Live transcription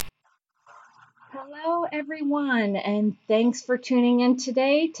Hello, everyone, and thanks for tuning in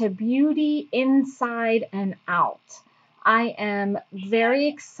today to Beauty Inside and Out. I am very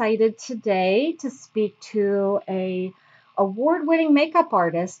excited today to speak to a award-winning makeup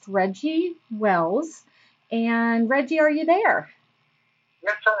artist, Reggie Wells. And Reggie, are you there?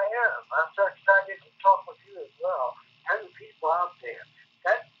 Yes, I am. I'm so excited to talk with you as well and the people out there.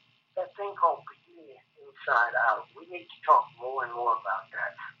 That that thing called beauty inside out. We need to talk more and more about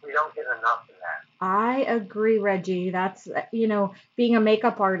that. We don't get enough of that. I agree, Reggie. That's being a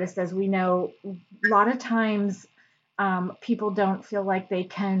makeup artist, as we know, a lot of times people don't feel like they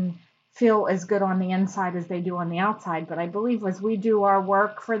can feel as good on the inside as they do on the outside. But I believe as we do our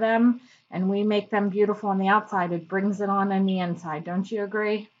work for them and we make them beautiful on the outside, it brings it on the inside. Don't you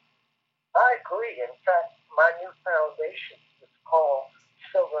agree? I agree. In fact, my new foundation is called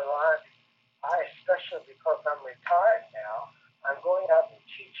Silver Lining. Especially because I'm retired now, I'm going out and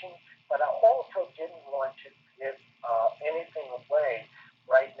teaching, but I also didn't want to give anything away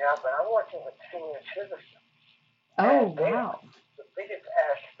right now, but I'm working with senior citizens, Oh, and they are wow. the biggest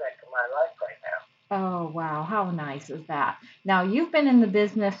aspect of my life right now. Oh, wow. How nice is that? Now, you've been in the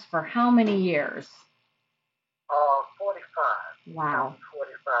business for how many years? 45. Wow. From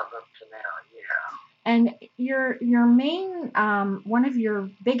 45 up to now, yeah. And your main one of your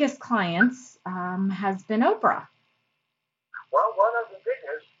biggest clients has been Oprah. Well, one of the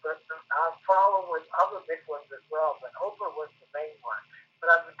biggest, but I'm following with other big ones as well, but Oprah was the main one.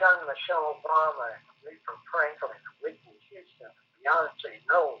 But I've done Michelle Obama, Lisa Franklin, Whitney Houston, Beyonce,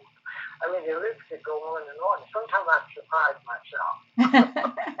 Knowles. I mean, the list could go on and on. Sometimes I surprise myself.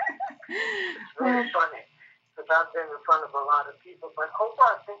 It's really Well, funny because I've been in front of a lot of people. But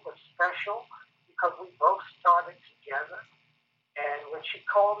Oprah, I think, was special because we both started together. And when she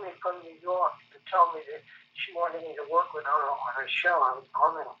called me from New York to tell me that she wanted me to work with her on her show, I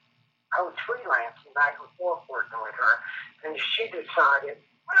was freelancing back and forth working with her. And she decided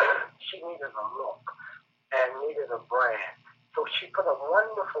she needed a look and needed a brand. So she put a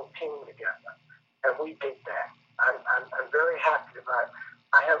wonderful team together, and we did that. I'm very happy about it.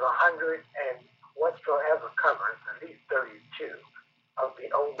 I have 100 and whatsoever covers, at least 32, of the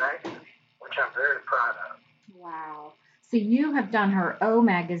old magazine, which I'm very proud of. wow. So you have done her O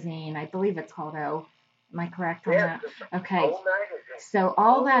magazine. I believe it's called O. Am I correct on Yes, that? it's an Okay. old magazine. So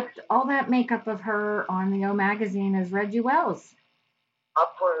Always all that makeup of her on the O magazine is Reggie Wells.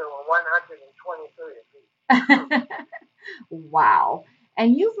 up for 123 at least. Wow.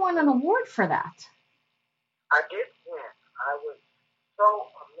 And you've won an award for that. I did win. I was so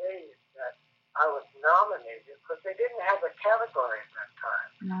amazed that I was nominated because they didn't have a category at that time.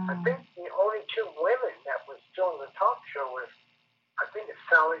 I Wow. think the only two women that was still in the talk show was, I think it's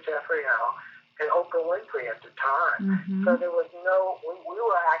Sally Jeffrey and Oprah Winfrey at the time. Mm-hmm. So there was we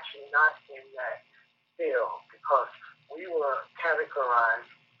were actually not in that field because we were categorized,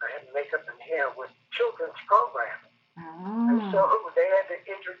 I had makeup and hair with children's programming. And so Oh. they had to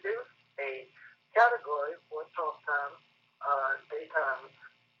introduce a category for talk time, daytime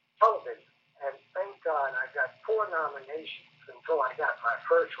television. And thank God I got four nominations until I got my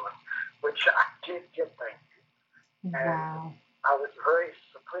first one, which I did get, thank you. And Wow. I was very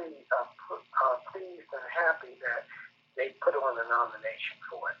pleased and happy that they put on a nomination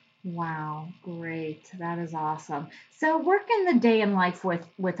for it. Wow, great. That is awesome. So working the day in life with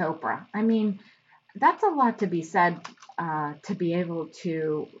Oprah. I mean, that's a lot to be said to be able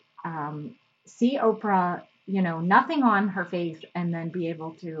to see Oprah, nothing on her face, and then be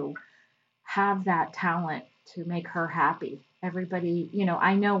able to have that talent to make her happy. Everybody,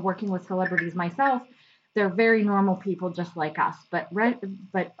 I know working with celebrities myself, they're very normal people just like us. But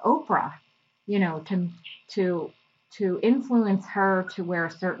Oprah, to to influence her to wear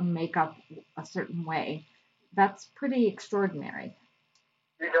a certain makeup a certain way, that's pretty extraordinary.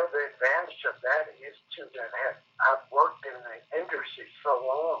 The advantage of that is too that I've worked in the industry so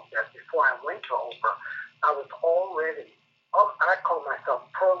long that before I went to Oprah, I was already, I call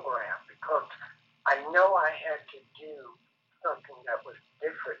myself programmed because I know I had to do something that was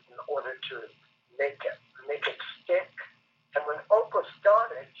different in order to make it stick. And when Oprah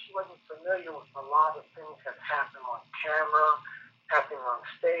started, she wasn't familiar with a lot of things that happen on camera, happening on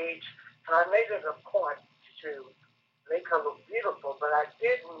stage. And I made it a point to make her look beautiful, but I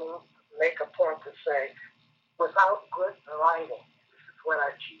did make a point to say, without good lighting, this is what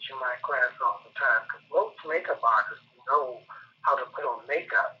I teach in my class all the time, because most makeup artists know how to put on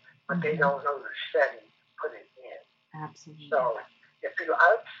makeup, but they Hmm. don't know the setting to put it in. Absolutely. So if you're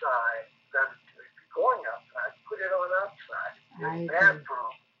outside, if you're going outside, put it on outside. If you're I in the agree.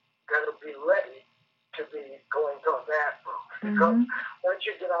 bathroom, you got to be ready to be going to a bathroom. because Mm-hmm. once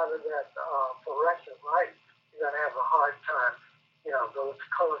you get out of that fluorescent light, you're going to have a hard time. Those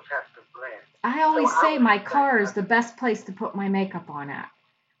colors have to blend. I So always I say would my say, car is the best place to put my makeup on at.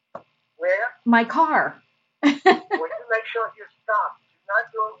 where? My car. Well, you make sure you stop. Do not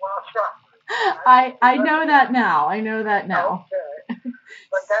do it while shopping. I know that now. I know that now. Okay.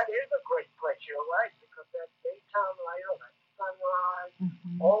 But that is a great place. You're right, because that daytime light or that sunrise,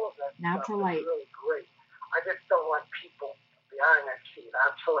 Mm-hmm. all of that Natural stuff light. is really great. I just don't want people behind that seat. I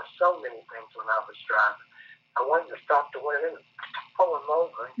saw so many things when I was driving. I wanted to stop the women and pull them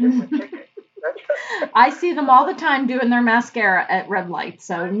over and give them a ticket. I see them all the time doing their mascara at red lights,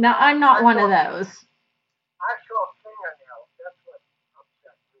 so no, I'm not one of those. I saw fingernails. That's what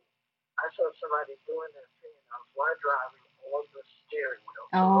upset me. I saw somebody doing their fingernails while driving on the steering wheel.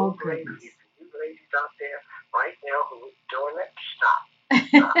 So Oh, those ladies, goodness. you ladies out there right now who are doing it, stop.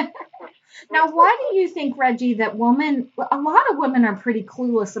 Now, why do you think, Reggie, that a lot of women are pretty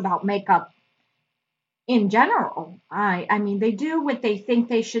clueless about makeup in general? I mean, they do what they think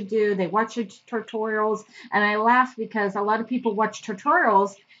they should do. They watch tutorials, and I laugh because a lot of people watch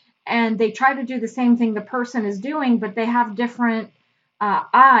tutorials and they try to do the same thing the person is doing, but they have different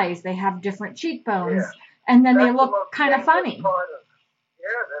eyes, they have different cheekbones, Yeah. and then they That's look the most kind of dangerous funny. part of it.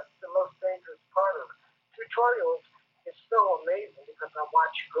 Yeah, that's the most dangerous part of it. Tutorials is so amazing because I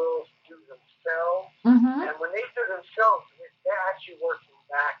watch girls do themselves, Mm-hmm. and when they do themselves, they're actually working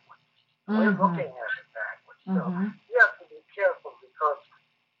backwards. We're Mm-hmm. looking at it backwards. So Mm-hmm. you have to be careful because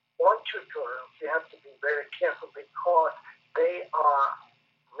on tutorials, you have to be very careful because they are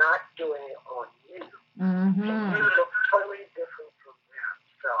not doing it on you. Mm-hmm. And you look totally different from them.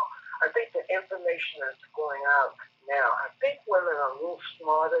 So I think the information that's going out now, I think women are a little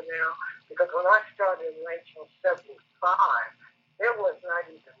smarter now because when I started in 1975, there was not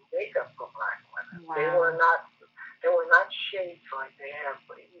even makeup for black women. Wow. They were not shades like they have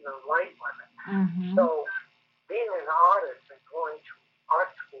for even white women. Mm-hmm. So being an artist and going to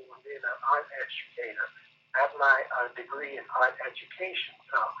art school and being an art educator, I have my degree in art education.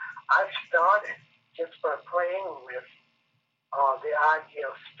 So I started just by playing with the idea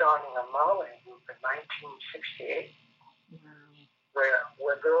of starting a modeling group in 1968,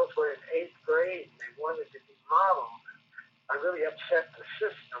 where girls were in 8th grade and they wanted to be models. I really upset the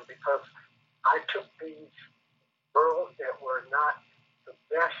system because I took these girls that were not the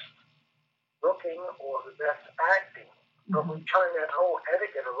best looking or the best acting, but we turned that whole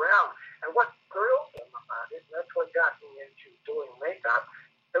etiquette around. And what thrilled them about it, and that's what got me into doing makeup,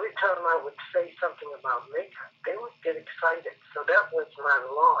 every time I would say something about makeup, they would get excited. So that was my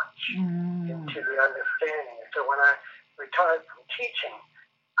launch into the understanding. And so when I retired from teaching,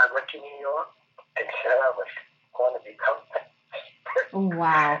 I went to New York and said I was going to become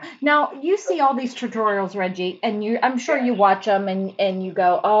Wow. Now, you see all these tutorials, Reggie, and I'm sure you watch them and you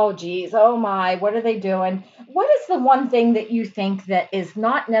go, oh, geez, oh, my, what are they doing? What is the one thing that you think that is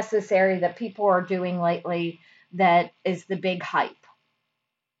not necessary that people are doing lately that is the big hype?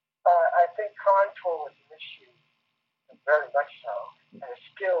 I think contour is misused, very much so, and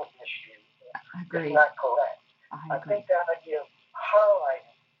skill misused. It's not correct. I think the idea of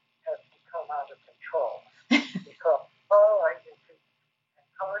highlighting has become out of control because highlighting and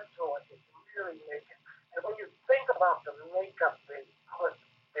contour is really making. And when you think about the makeup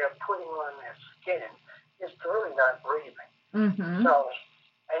they're putting on their skin, it's really not breathing. Mm-hmm. So,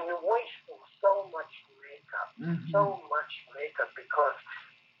 and you're wasting so much makeup because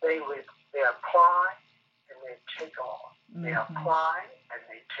they apply and they take off. They apply and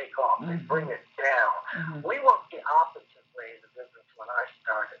they take off. They bring it down. We worked the opposite way in the business when I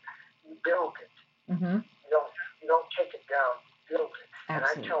started. You build it. You don't take it down. You build it. Absolutely. And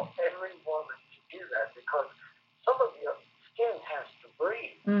I tell every woman to do that because some of your skin has to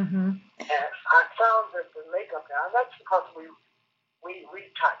breathe. And I found that the makeup now, and that's because we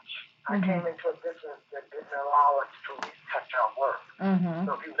retouch. I came into a business that didn't allow us to retouch our work.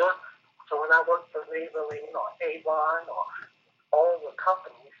 So when I worked for Maybelline or Avon or all the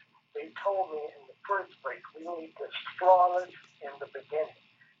companies, they told me in the first place, we need this flawless in the beginning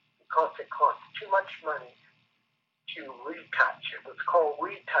because it costs too much money to retouch. It was called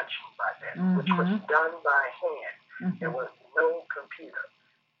retouching by then, which was done by hand. There was no computer.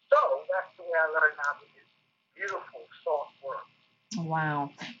 So that's the way I learned how to do beautiful, soft work.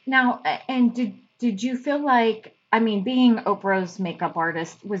 Wow. Now, and did you feel like, I mean, being Oprah's makeup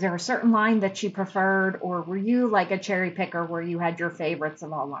artist, was there a certain line that you preferred, or were you like a cherry picker where you had your favorites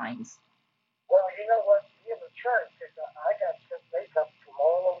of all lines? Well, you know what? Being a cherry picker, I got sent makeup from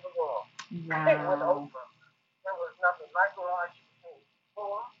all over the world. Wow. With Oprah, there was nothing. My garage was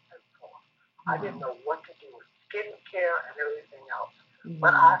full and full. I didn't know what to do with skincare and everything else. Mm-hmm.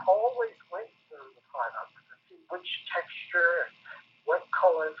 But I always went through the products to see which texture and what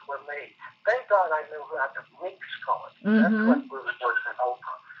colors were made. Thank God I knew how to mix colors. Mm-hmm. That's what really works in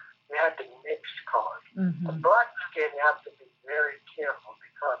Oprah. You have to mix colors. Mm-hmm. For black skin, you have to be very careful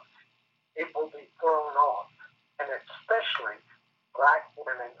because it will be thrown off. And especially black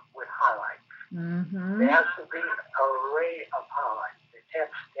women with highlights. Mm-hmm. There has to be an array of highlights.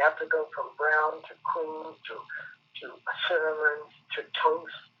 You have to go from brown to cream to cinnamon to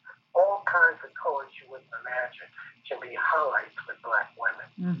toast. All kinds of colors you wouldn't imagine can be highlights with black women.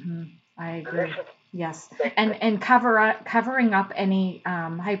 Mm-hmm. I agree. Yes, and covering up any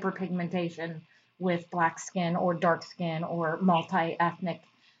hyperpigmentation with black skin or dark skin or multi-ethnic,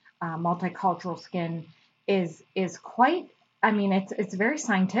 multicultural skin is quite. I mean, it's very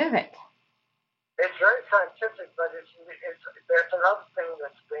scientific. It's very scientific, but there's another thing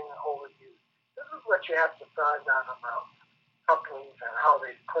that's being overused. This is what you have to find out about companies and how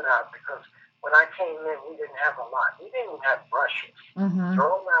they put out, because when I came in, we didn't have a lot. We didn't even have brushes. Mm-hmm.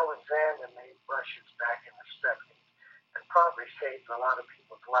 Jerome Alexander made brushes back in the 70s and probably saved a lot of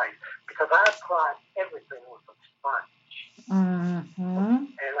people's lives because I applied everything with a sponge.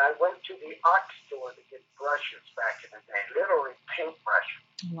 Mm-hmm. And I went to the art store to get brushes back in the day, literally paint brushes.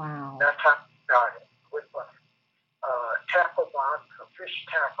 Wow. That's how I started with a tackle box, a fish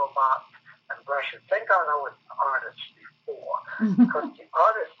tackle box, and brushes. Thank God I was an artist before because the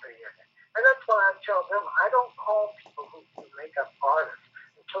artistry in it. And that's why I tell them I don't call people who do makeup artists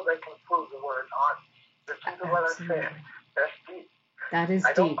until they can prove the word artist. Listen to what I said. That's deep. That is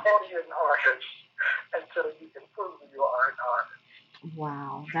I deep. don't call you an artist until you can prove you are an artist.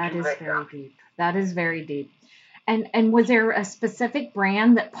 Wow, that is very deep. That is very deep. And was there a specific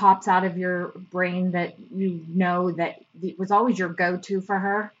brand that pops out of your brain that you know that was always your go-to for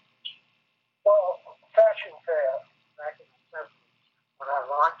her? Well, Fashion Fair back in the 70s, when I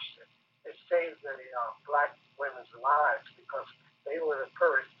launched it, it saved the black women's lives because they were the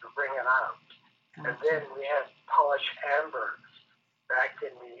first to bring it out. Gotcha. And then we had polished ambers back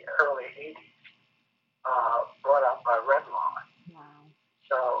in the early 80s, brought out by Redlawn. Wow.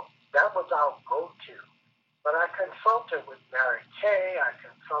 So that was our go-to. But I consulted with Mary Kay, I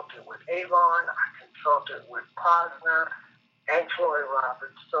consulted with Avon, I consulted with Posner and Troy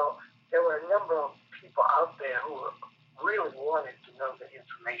Roberts. So there were a number of people out there who really wanted to know the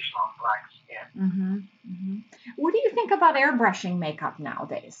information on black skin. Mm-hmm. Mm-hmm. What do you think about airbrushing makeup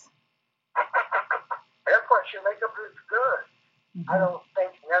nowadays? Airbrushing makeup is good. Mm-hmm. I don't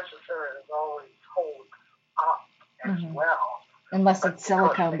think necessarily it always holds up as well. Unless it's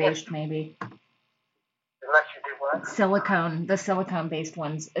silicone-based, maybe. Unless you do what? The silicone-based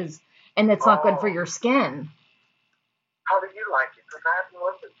ones and it's not good for your skin. How do you like it? Because I haven't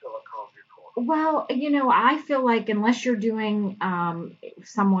worked with silicone before. Well, I feel like unless you're doing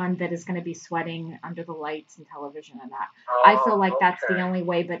someone that is going to be sweating under the lights and television and that, I feel like that's the only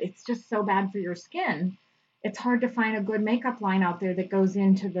way. But it's just so bad for your skin. It's hard to find a good makeup line out there that goes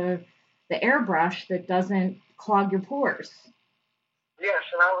into the airbrush that doesn't clog your pores. Yes,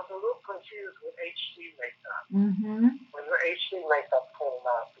 and I was a little confused with HD makeup. Mm-hmm. When the HD makeup came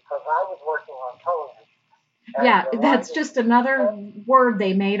out, because I was working on television. Yeah, that's just another word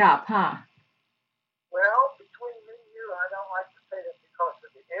they made up, huh? Well, between me and you, I don't like to say that because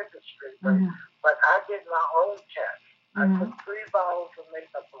of the industry, but I did my own test. I put 3 bottles of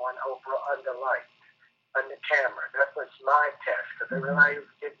makeup on Oprah under light, under camera. That was my test, because everybody was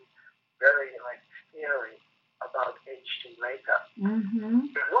getting very, scary about HD makeup.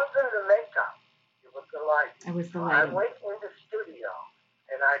 Mm-hmm. It wasn't the makeup. It was the lighting. It was the lighting. I went in the studio,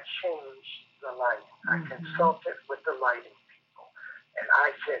 and I changed the lighting. I consulted with the lighting people, and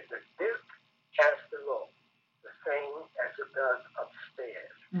I said that this has to look the same as it does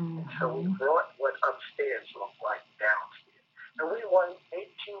upstairs. Mm-hmm. So we brought what upstairs looked like downstairs. And we won 18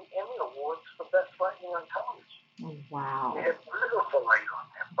 Emmy Awards for Best Lighting on Television. Oh, wow. We had beautiful light on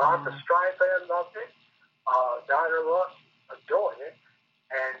there. Barbara Streisand loved it. Diana Ross adored it.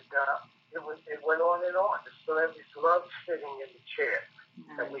 And it went on and on. The celebrities loved sitting in the chair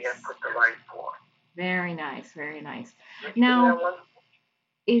that we had put the light for. Very nice, very nice. Now,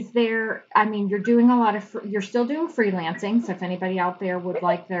 is there, you're doing a lot of, you're still doing freelancing. So if anybody out there would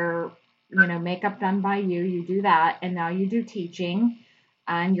like their, makeup done by you, you do that. And now you do teaching.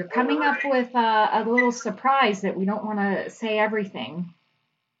 And you're coming up with a little surprise that we don't want to say everything.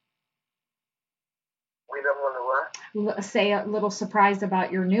 We don't want to what? Say a little surprise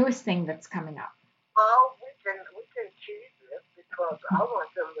about your newest thing that's coming up. Well, we can tease it because I want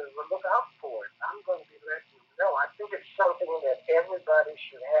them to look out for it. I'm going to be letting you know. I think it's something that everybody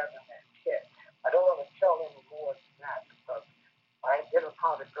should have in that kit. I don't want to tell any more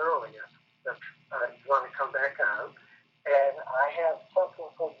earlier that you want to come back on. And I have something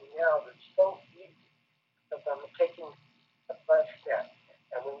for you now that's so easy because I'm taking step by step.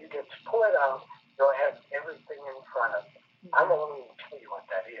 And when you get to pull it out, you'll have everything in front of you. I won't even tell you what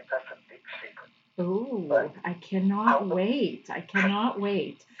that is. That's a big secret. Ooh, But I cannot wait. I cannot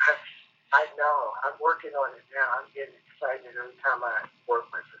wait. I know. I'm working on it now. I'm getting excited every time I work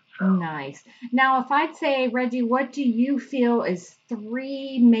with it. So. Nice. Now, if I'd say, Reggie, what do you feel is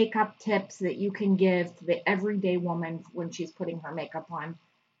 3 makeup tips that you can give to the everyday woman when she's putting her makeup on?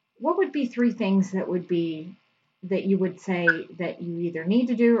 What would be 3 things that you would say that you either need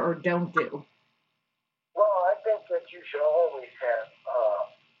to do or don't do? Well, I think that you should always have,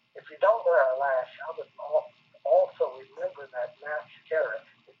 if you don't wear a lash, I would also remember that mascara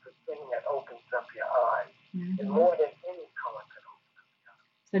is the thing that opens up your eyes. Mm-hmm. And more than any color can open up your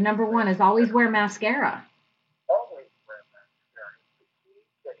eyes. So number 1 is always wear mascara. Always wear mascara. It's the key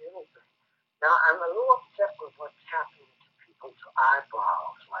to anything. Now, I'm a little upset with what's happening to people's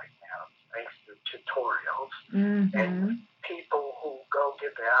eyebrows right now, thanks to tutorials. Mm-hmm. And people who go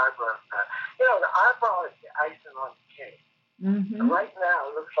get their eyebrows done. You know, the eyebrow is the icing on the cake. Mm-hmm. And right now,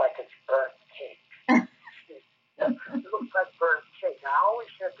 it looks like it's burnt cake. It looks like burnt cake. I always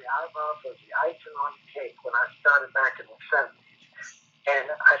said the eyebrows was the icing on the cake when I started back in the 70s. And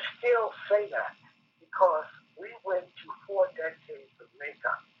I still say that because we went through 4 decades of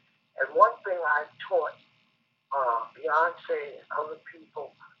makeup. And one thing I taught Beyonce and other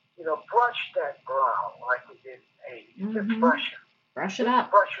people, you know, brush that brow like we did in the 80s. Mm-hmm. Just brush it. Brush it up.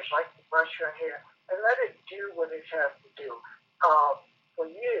 Brush it like you brush your hair. And let it do what it has to do. For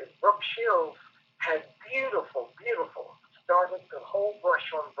years, Brooke Shields had beautiful, started the whole brush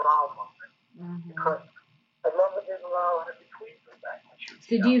on brow movement. Mm-hmm. Because her mother didn't allow her to tweeze her back when she was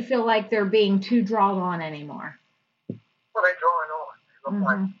young. Do you feel like they're being too drawn on anymore? Well, they're drawing on. They look mm-hmm.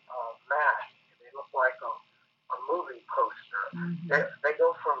 like masks. They look like a movie poster. Mm-hmm. They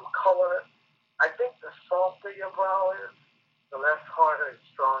go from color. I think the softer your brow is, the less harder and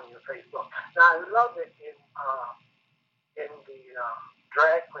strong your face looks. Now, I love it in the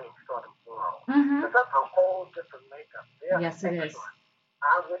drag queen sort of world. Mm-hmm. Because that's a whole different makeup. Yes, it is.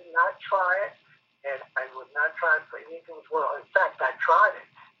 I would not try it, and I would not try it for anything in the world. In fact, I tried it,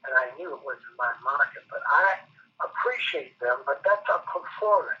 and I knew it wasn't my market. But I appreciate them, but that's a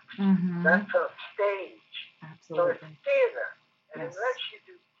performance. Mm-hmm. That's a stage. Absolutely. So it's theater. And yes. unless you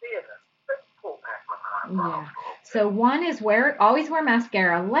do theater, let's pull back my eyebrows. Yeah. So one is always wear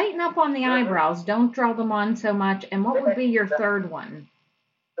mascara. Lighten up on the mm-hmm. eyebrows. Don't draw them on so much. And what would be your third one?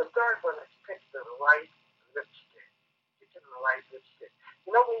 The third one is pick the right lipstick. Picking the right lipstick.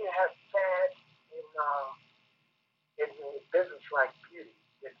 You know when you have fads in the business like beauty,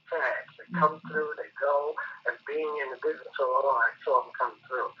 it's fads. They come mm-hmm. through, they go, and being in the business so long, I saw them come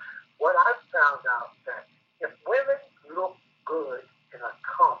through. What I found out that if women look good in a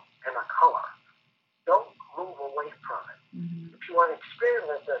color, don't move away from it. Mm-hmm. If you want to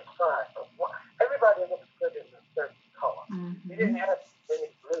experiment, that's fine. But everybody looks good in a certain color. Mm-hmm. You didn't have many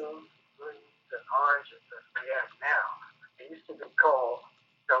blues, and oranges as we have now. They used to be called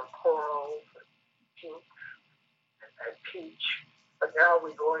corals and pinks and peach. But now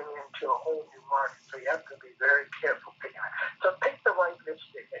we're going into a whole new market, so you have to be very careful picking it. So pick the right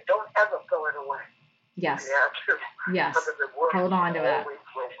lipstick and don't ever throw it away. Yes. Yes. Hold on to that.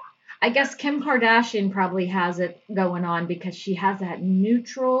 I guess Kim Kardashian probably has it going on because she has that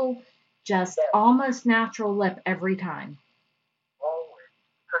neutral, just almost natural lip every time. Always.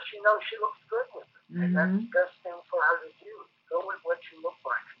 Because she knows she looks good with it. Mm-hmm. And that's the best thing for her to do. Go with what you look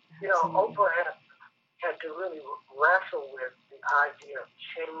like. Absolutely. You know, Oprah had to really wrestle with the idea of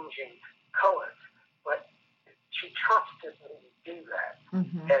changing colors. But she trusted me to do that.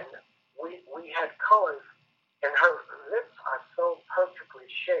 Mm-hmm. And we had colors, and her lips are so perfectly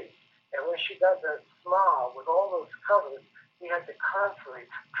shaped. And when she does that smile with all those colors, we had to constantly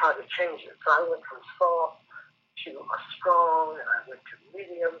try to change it. So I went from soft to a strong, and I went to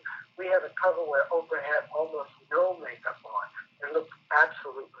medium. We had a cover where Oprah had almost no makeup on. It looked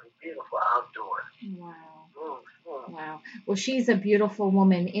absolutely beautiful outdoors. Wow. Wow. Well, she's a beautiful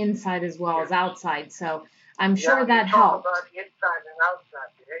woman inside as well as outside, so I'm sure that helped. About inside and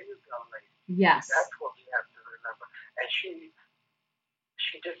outside. There you go, lady. Yes. That's what we have to remember. And she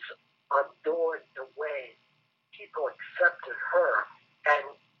just adored the way people accepted her,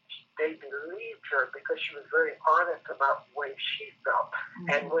 and they believed her because she was very honest about the way she felt. Mm-hmm.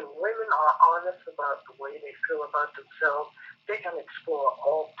 And when women are honest about the way they feel about themselves, they can explore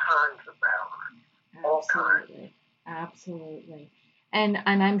all kinds of boundaries. All kinds. Absolutely. And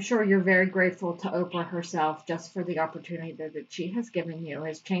I'm sure you're very grateful to Oprah herself just for the opportunity that she has given you,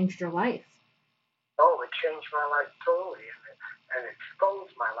 has changed your life. Oh, it changed my life totally and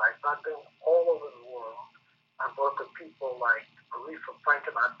exposed my life. I've been all over the world. I've worked with people like Aretha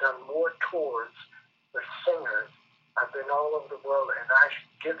Franklin. I've done more tours with singers. I've been all over the world, and I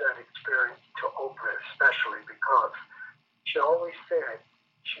give that experience to Oprah especially because she always said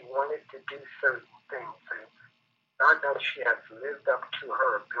she wanted to do certain things, and I know she has lived up to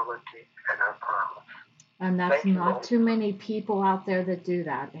her ability and her promise. And that's not too many people out there that do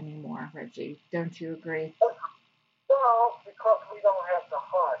that anymore, Reggie. Don't you agree? Well, because we don't have the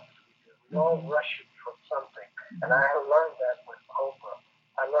heart we do. We all rush for something. And I have learned that with Oprah.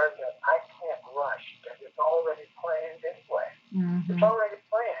 I learned that I can't rush, that it's already planned anyway. It's already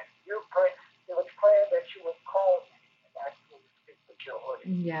planned. It was planned that you would call me and actually speak with your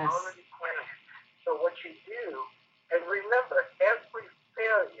audience. Yes. It's already planned. So what you do, and remember, every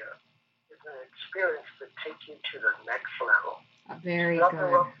failure is an experience to take you to the next level. Very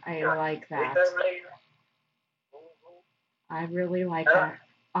good. I like that. I really like that.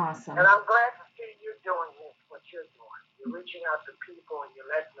 Awesome. And I'm glad to see you doing this, what you're doing. You're reaching out to people and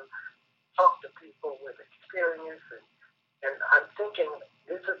you're letting them talk to people with experience. And I'm thinking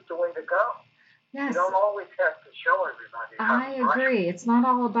this is the way to go. Yes. You don't always have to show everybody. I agree. It's not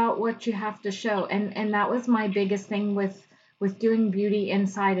all about what you have to show. And that was my biggest thing with doing Beauty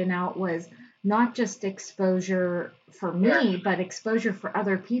Inside and Out was not just exposure for me, but exposure for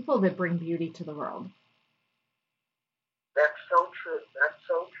other people that bring beauty to the world. That's so true. That's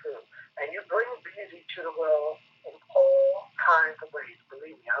so true. And you bring beauty to the world in all kinds of ways.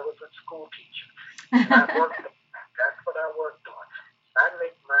 Believe me, I was a school teacher. And I worked on that. That's what I worked on. I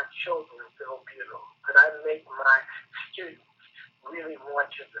make my children feel beautiful. And I make my students really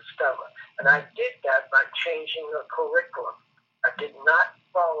want to discover. And I did that by changing the curriculum. I did not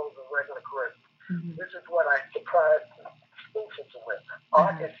follow the regular curriculum. This is what I surprised students with.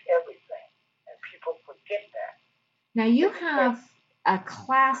 Art is everything. And people forget that. Now you have a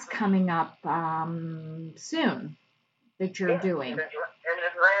class coming up soon that you're doing.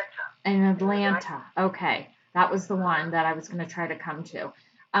 In Atlanta. Okay. That was the one that I was going to try to come to.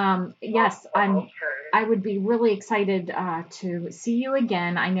 Yes, I would be really excited to see you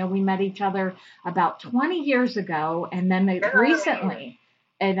again. I know we met each other about 20 years ago, and then recently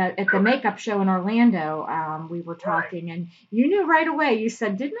at the makeup show in Orlando, we were talking, and you knew right away. You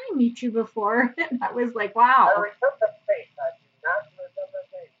said, "Didn't I meet you before?" And I was like, "Wow." I remember face. I do not remember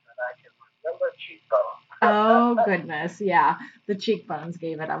face, but I can remember cheekbones. Oh goodness, yeah, the cheekbones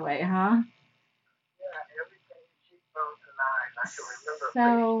gave it away, huh? Yeah, everything cheekbones and eyes. I can remember.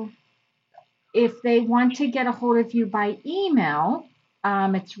 So, if they want to get a hold of you by email,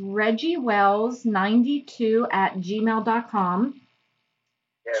 it's reggiewells92@gmail.com.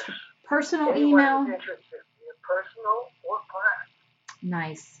 Yes. Personal email. Interested in personal or class.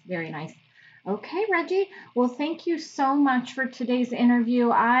 Nice. Very nice. Okay, Reggie. Well, thank you so much for today's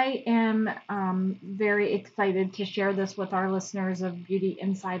interview. I am very excited to share this with our listeners of Beauty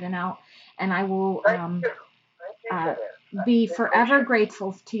Inside and Out, and I will be forever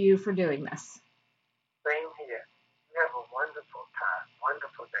grateful to you for doing this. Same here. You have a wonderful time,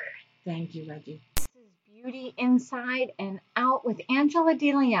 wonderful day. Thank you, Reggie. Beauty Inside and Out with Angela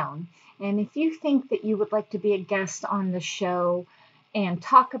DeLeon. And if you think that you would like to be a guest on the show and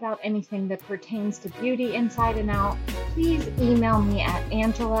talk about anything that pertains to Beauty Inside and Out, please email me at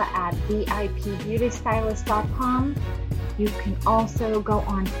angela@vipbeautystylist.com. You can also go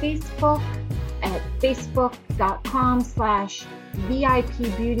on Facebook at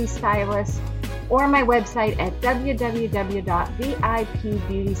facebook.com/VIPBeautyStylist or my website at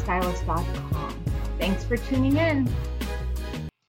www.vipbeautystylist.com. Thanks for tuning in.